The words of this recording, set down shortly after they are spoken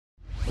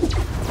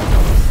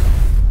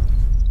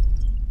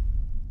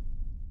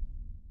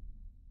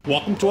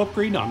Welcome to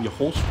Upgrade. I'm your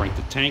host, Frank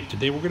the Tank.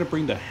 Today we're going to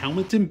bring the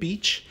Hamilton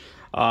Beach.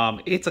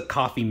 It's a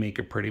coffee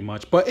maker pretty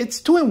much, but it's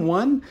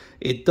 2-in-1.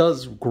 It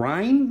does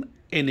grind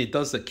and it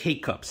does the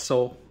K-Cups.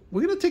 So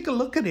we're going to take a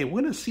look at it.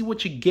 We're going to see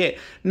what you get.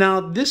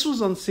 Now, this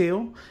was on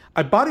sale.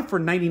 I bought it for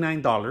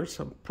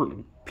 $99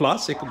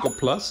 plus. It could go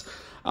plus.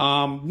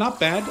 Not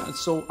bad.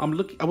 So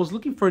I was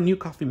looking for a new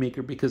coffee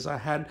maker because I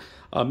had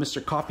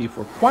Mr. Coffee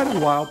for quite a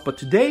while, but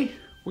today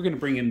we're going to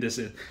bring in this.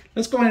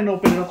 Let's go ahead and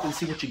open it up and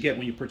see what you get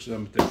when you purchase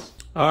them with this.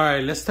 All right,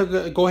 let's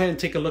go ahead and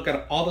take a look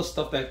at all the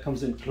stuff that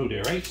comes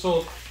included, right?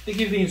 So they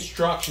give you the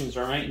instructions,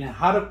 all right, and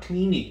how to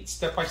clean it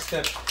step by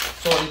step.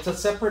 So it's a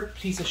separate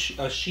piece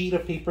of a sheet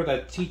of paper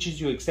that teaches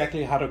you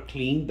exactly how to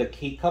clean the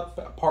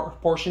K-Cup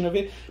portion of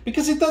it,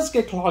 because it does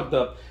get clogged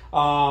up.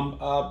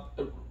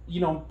 You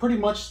know, pretty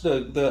much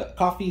the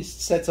coffee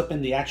sets up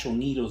in the actual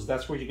needles.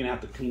 That's where you're gonna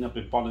have to clean up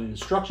and follow the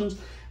instructions.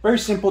 Very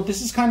simple.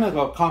 This is kind of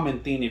a common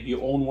thing if you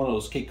own one of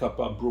those K-Cup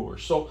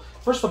brewers. So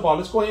first of all,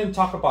 let's go ahead and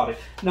talk about it.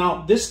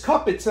 Now, this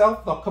cup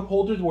itself, the cup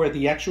holder where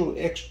the actual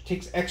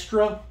takes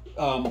extra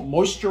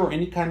moisture or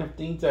any kind of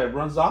thing that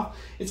runs off,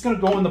 it's gonna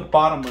go in the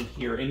bottom of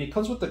here, and it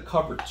comes with the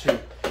cover too.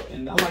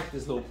 And I like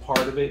this little part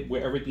of it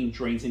where everything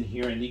drains in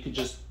here, and you can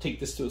just take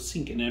this to a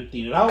sink and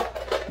empty it out.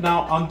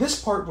 Now, on this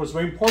part was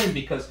very important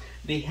because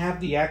they have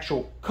the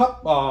actual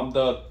cup,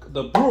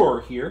 the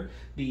brewer here,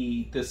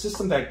 the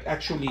system that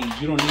actually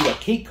you don't need a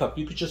K-Cup.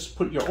 You could just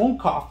put your own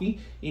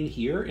coffee in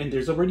here, and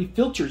there's already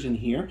filters in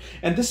here,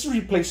 and this is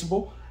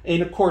replaceable.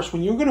 And of course,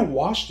 when you're going to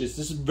wash this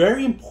is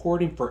very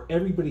important for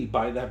everybody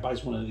that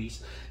buys one of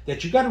these,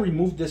 that you got to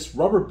remove this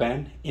rubber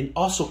band and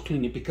also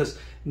clean it, because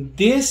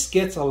this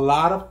gets a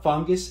lot of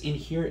fungus in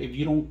here if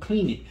you don't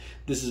clean it.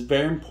 This is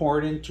very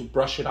important to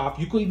brush it off.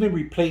 You could even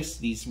replace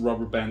these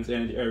rubber bands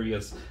in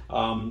areas.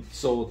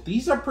 So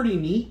these are pretty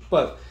neat,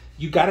 but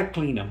you got to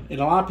clean them. And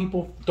a lot of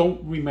people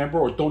don't remember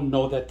or don't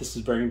know that this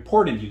is very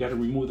important. You got to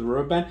remove the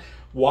rubber band,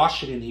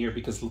 wash it in here,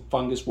 because the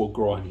fungus will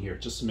grow in here,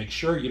 just to make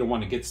sure you don't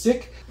want to get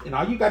sick. And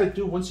all you got to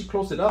do once you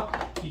close it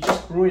up, you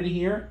just brew it in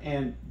here.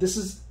 And this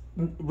is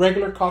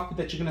regular coffee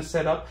that you're going to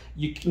set up.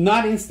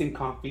 Not instant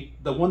coffee,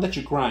 the one that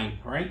you grind,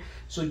 all right?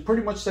 So you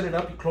pretty much set it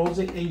up, you close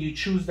it, and you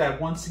choose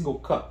that one single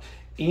cup.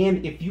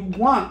 And if you don't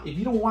want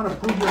to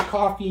brew your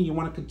coffee and you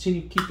want to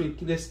continue keeping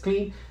this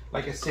clean,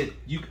 like I said,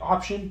 you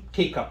option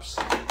K-Cups,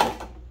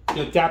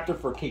 the adapter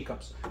for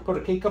K-Cups. Put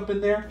a K-Cup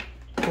in there,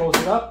 close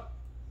it up,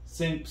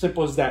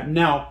 simple as that.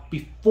 Now,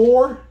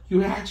 before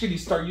you actually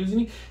start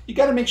using it, you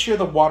got to make sure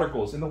the water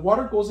goes, and the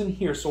water goes in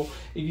here. So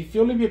if you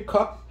fill up your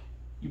cup,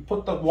 you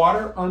put the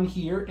water on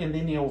here, and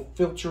then it'll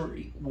filter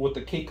with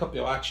the K-Cup.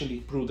 It'll actually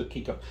brew the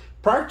K-Cup.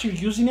 Prior to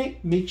using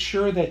it, make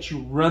sure that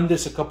you run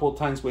this a couple of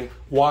times with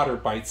water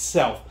by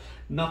itself,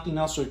 nothing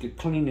else, so it could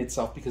clean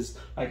itself. Because,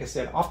 like I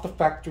said, off the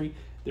factory,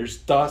 there's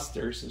dust,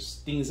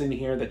 there's things in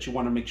here that you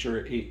want to make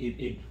sure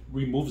it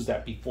removes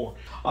that before.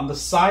 On the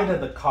side of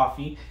the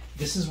coffee,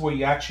 this is where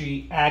you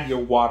actually add your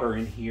water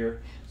in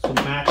here to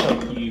match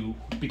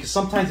up because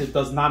sometimes it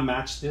does not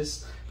match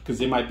this, because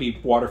it might be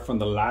water from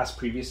the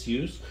previous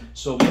use.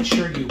 So make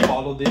sure you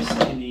follow this, and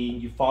then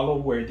you follow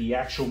where the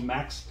actual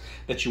max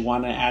that you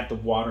want to add the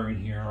water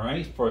in here, all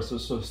right? So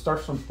it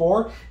starts from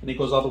 4 and it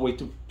goes all the way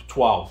to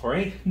 12, all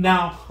right?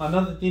 Now,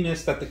 another thing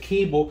is that the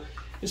cable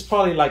is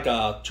probably like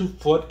a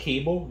 2-foot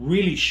cable,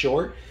 really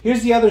short.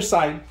 Here's the other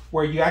side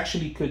where you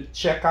actually could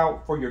check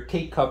out for your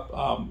K-Cup,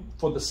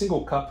 for the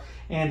single cup.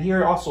 And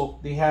here also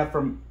they have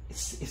from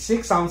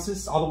 6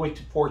 ounces all the way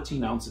to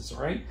 14 ounces,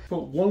 all right?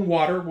 Put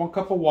one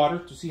cup of water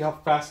to see how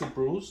fast it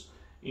brews.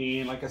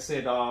 And like I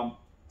said,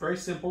 very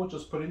simple,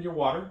 just put in your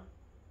water.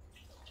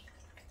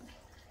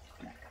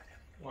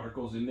 Water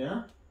goes in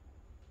there.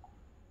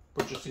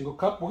 Put your single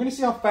cup. We're gonna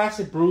see how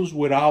fast it brews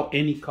without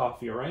any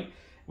coffee, all right?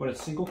 With a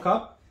single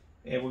cup.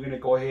 And we're gonna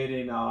go ahead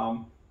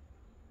and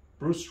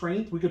brew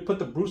strength. We could put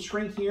the brew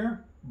strength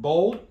here,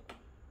 bold,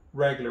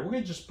 regular. We're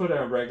gonna just put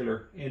a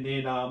regular, and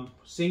then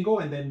single,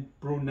 and then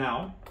brew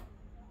now.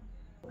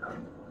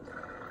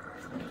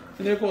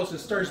 And there it goes, it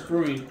starts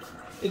brewing.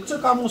 It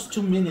took almost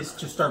 2 minutes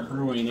to start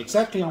brewing,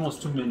 exactly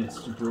almost 2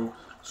 minutes to brew.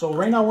 So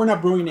right now we're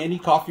not brewing any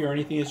coffee or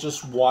anything, it's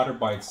just water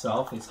by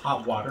itself. It's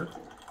hot water.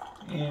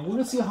 And we're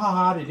gonna see how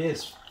hot it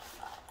is.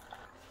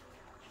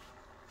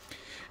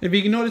 If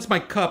you can notice my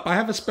cup, I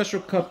have a special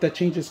cup that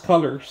changes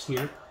colors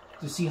here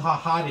to see how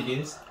hot it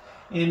is.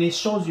 And it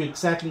shows you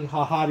exactly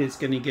how hot it's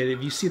gonna get.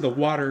 If you see the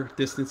water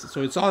distance,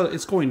 so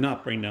it's going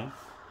up right now.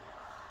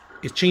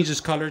 It changes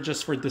color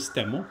just for this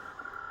demo.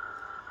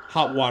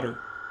 Hot water.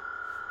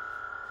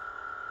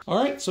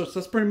 All right, so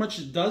that's pretty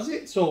much does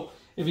it. So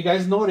if you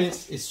guys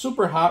notice, it's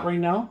super hot right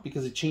now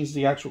because it changed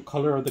the actual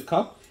color of the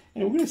cup.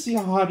 And we're gonna see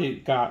how hot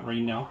it got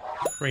right now.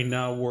 Right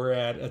now we're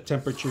at a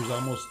temperature is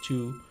almost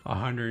to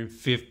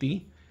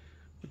 150.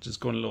 Which is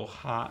going a little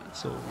hot,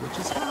 so which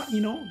is hot,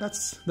 you know,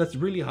 that's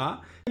really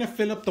hot. I'm gonna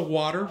fill up the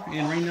water,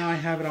 and right now I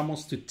have it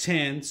almost to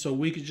 10, so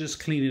we could just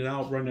clean it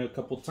out, run it a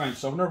couple times.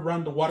 So I'm gonna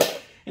run the water,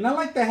 and I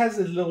like that it has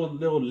a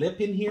little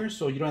lip in here,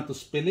 so you don't have to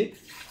spill it.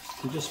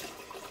 You just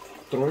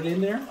throw it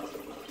in there,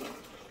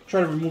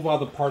 try to remove all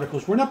the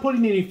particles. We're not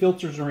putting any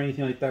filters or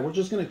anything like that. We're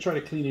just going to try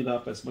to clean it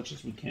up as much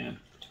as we can.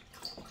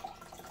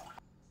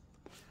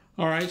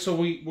 All right, so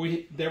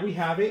there we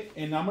have it,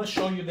 and I'm going to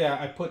show you that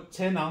I put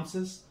 10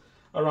 ounces,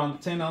 around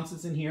 10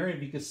 ounces in here.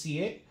 If you can see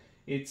it,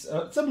 it's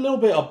a little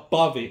bit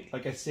above it.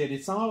 Like I said,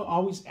 it's not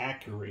always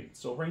accurate.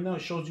 So right now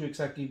it shows you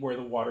exactly where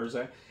the water is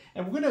at.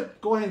 And we're going to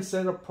go ahead and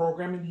set a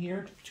program in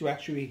here to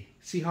actually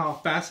see how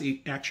fast it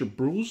actually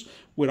brews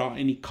without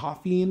any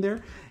coffee in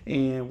there.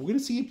 And we're going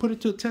to see it, put it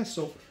to a test.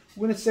 So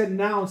we're going to set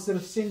now, instead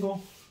of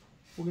single,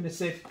 we're going to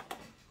set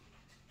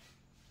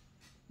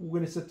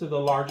to the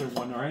larger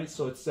one, all right?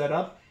 So it's set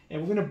up.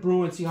 And we're going to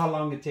brew and see how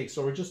long it takes.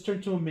 So we're just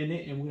turn to a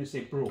minute and we're going to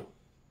say brew.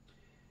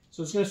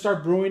 So it's going to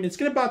start brewing. It's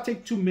going to about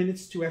take 2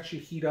 minutes to actually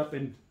heat up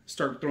and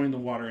start throwing the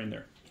water in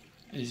there.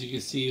 As you can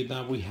see,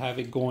 now we have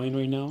it going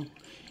right now.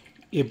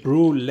 It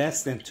brewed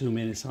less than 2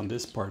 minutes on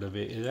this part of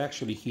it. It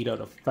actually heated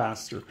up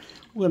faster.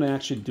 We're going to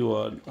actually do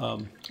a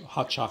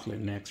hot chocolate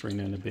next right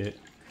now in a bit.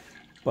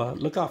 But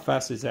look how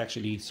fast it's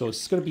actually. So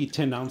it's going to be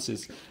 10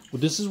 ounces. But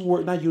this is,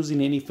 we're not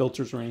using any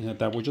filters or anything like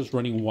that. We're just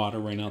running water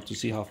right now to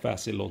see how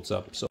fast it loads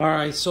up. So all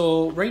right,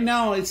 so right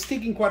now it's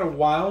taking quite a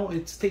while.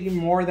 It's taking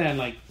more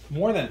than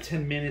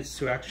 10 minutes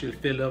to actually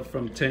fill up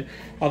from 10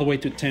 all the way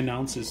to 10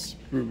 ounces.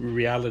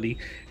 Reality,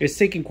 it's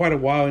taking quite a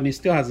while and it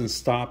still hasn't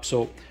stopped.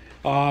 So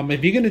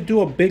if you're going to do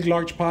a big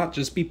large pot,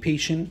 just be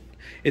patient.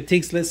 It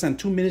takes less than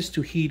 2 minutes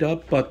to heat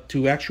up, but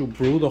to actually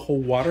brew the whole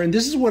water, and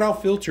this is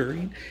without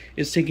filtering,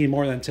 it's taking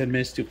more than 10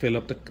 minutes to fill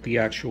up the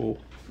actual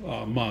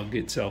mug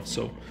itself.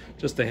 So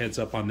just a heads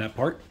up on that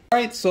part. All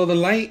right, so the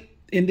light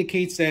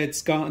indicates that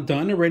it's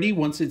done already.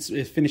 Once it's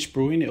finished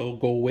brewing, it'll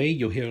go away.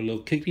 You'll hear a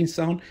little clicking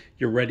sound.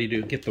 You're ready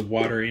to get the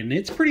water in.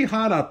 It's pretty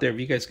hot out there, if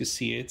you guys can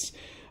see.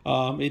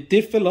 It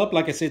did fill up.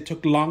 Like I said, it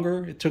took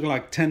longer. It took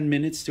like 10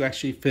 minutes to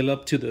actually fill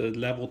up to the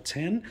level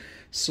 10.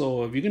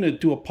 So if you're going to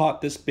do a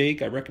pot this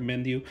big, I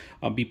recommend you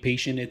be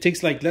patient. It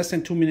takes like less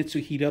than 2 minutes to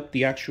heat up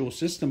the actual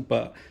system,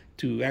 but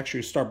to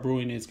actually start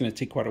brewing, it's going to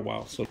take quite a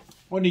while. So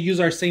we're going to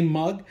use our same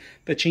mug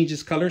that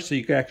changes color so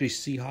you can actually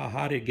see how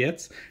hot it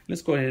gets.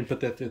 Let's go ahead and put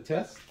that to the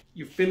test.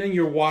 You fill in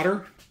your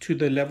water to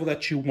the level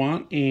that you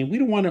want, and we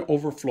don't want to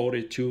overflow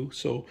it too.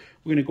 So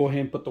we're going to go ahead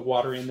and put the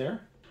water in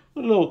there. A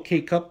little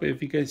K-cup, if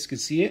you guys can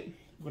see it.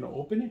 We're going to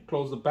open it,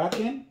 close the back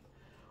end,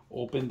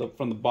 open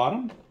from the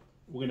bottom.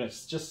 We're going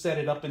to just set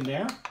it up in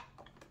there,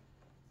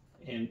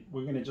 and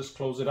we're going to just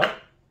close it up.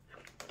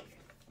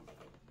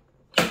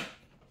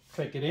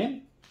 Click it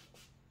in,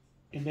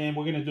 and then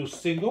we're going to do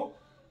single,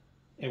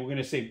 and we're going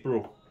to say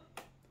brew.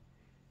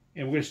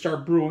 And we're going to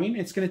start brewing.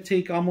 It's going to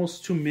take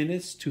almost 2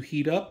 minutes to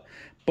heat up,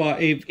 but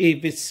if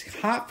it's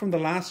hot from the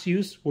last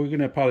use, we're going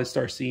to probably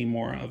start seeing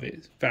more of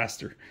it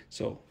faster.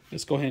 So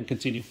let's go ahead and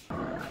continue.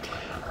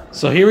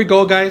 So here we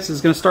go, guys.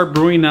 It's going to start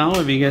brewing now.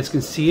 If you guys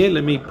can see it,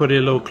 let me put it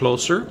a little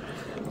closer.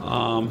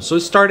 So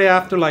it started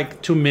after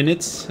like 2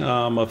 minutes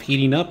of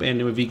heating up,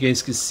 and if you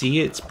guys can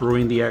see it, it's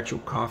brewing the actual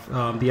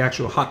coffee, the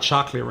actual hot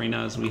chocolate right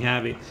now as we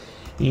have it.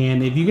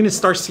 And if you're going to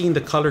start seeing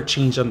the color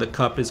change on the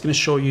cup, it's going to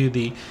show you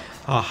the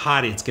how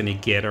hot it's going to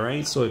get. All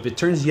right, so if it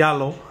turns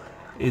yellow,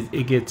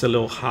 it gets a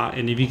little hot,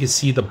 and if you can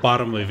see the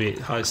bottom of it,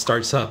 how it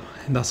starts up,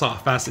 and that's how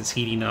fast it's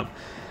heating up.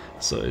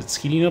 So it's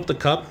heating up the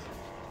cup,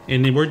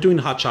 and then we're doing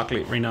hot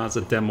chocolate right now as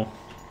a demo.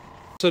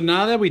 So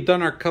now that we've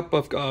done our cup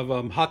of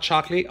hot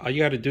chocolate, all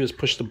you got to do is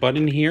push the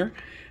button here,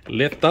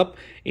 lift up,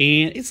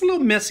 and it's a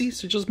little messy,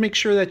 so just make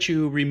sure that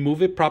you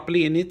remove it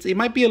properly. And it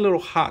might be a little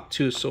hot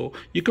too, so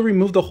you can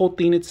remove the whole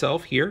thing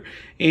itself here,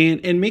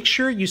 and make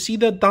sure you see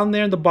that down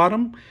there in the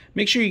bottom.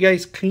 Make sure you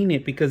guys clean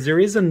it, because there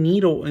is a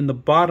needle in the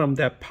bottom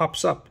that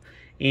pops up,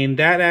 and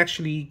that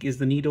actually is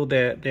the needle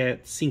that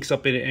sinks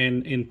up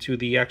into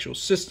the actual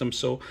system.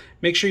 So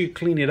make sure you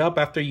clean it up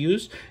after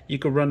use. You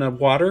can run a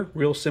water,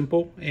 real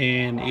simple,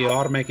 and it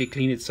automatically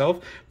clean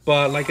itself.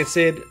 But like I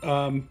said,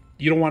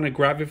 you don't want to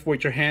grab it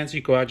with your hands.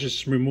 You can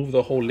just remove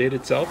the whole lid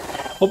itself.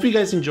 Hope you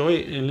guys enjoy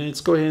it, and let's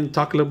go ahead and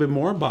talk a little bit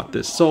more about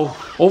this. So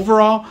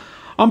overall,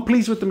 I'm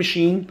pleased with the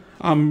machine.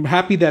 I'm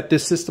happy that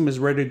this system is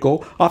ready to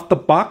go off the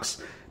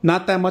box.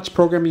 Not that much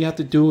programming you have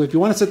to do. If you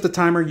want to set the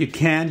timer, you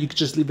can. You can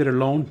just leave it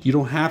alone. You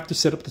don't have to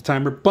set up the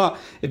timer. But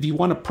if you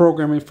want to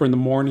program it for in the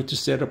morning to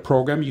set a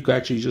program, you can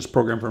actually just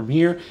program from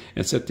here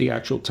and set the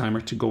actual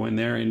timer to go in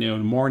there. And in the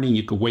morning,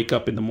 you could wake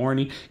up in the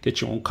morning,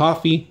 get your own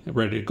coffee,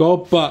 ready to go.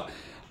 But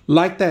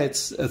like that,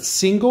 it's a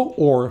single,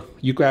 or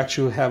you could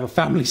actually have a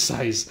family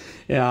size.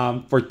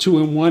 For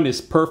 2-in-1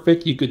 is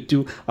perfect. You could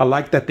do, I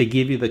like that they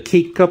gave you the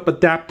K-cup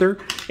adapter,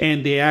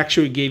 and they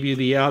actually gave you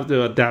the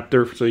other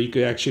adapter, so you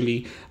could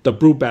actually, the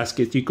brew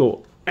basket, you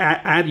go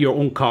add your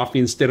own coffee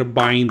instead of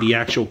buying the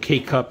actual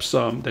K-cups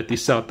that they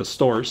sell at the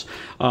stores.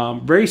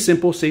 Very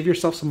simple, save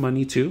yourself some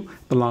money too,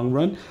 the long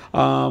run.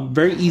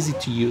 Very easy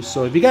to use.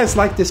 So if you guys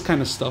like this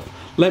kind of stuff,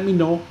 let me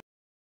know.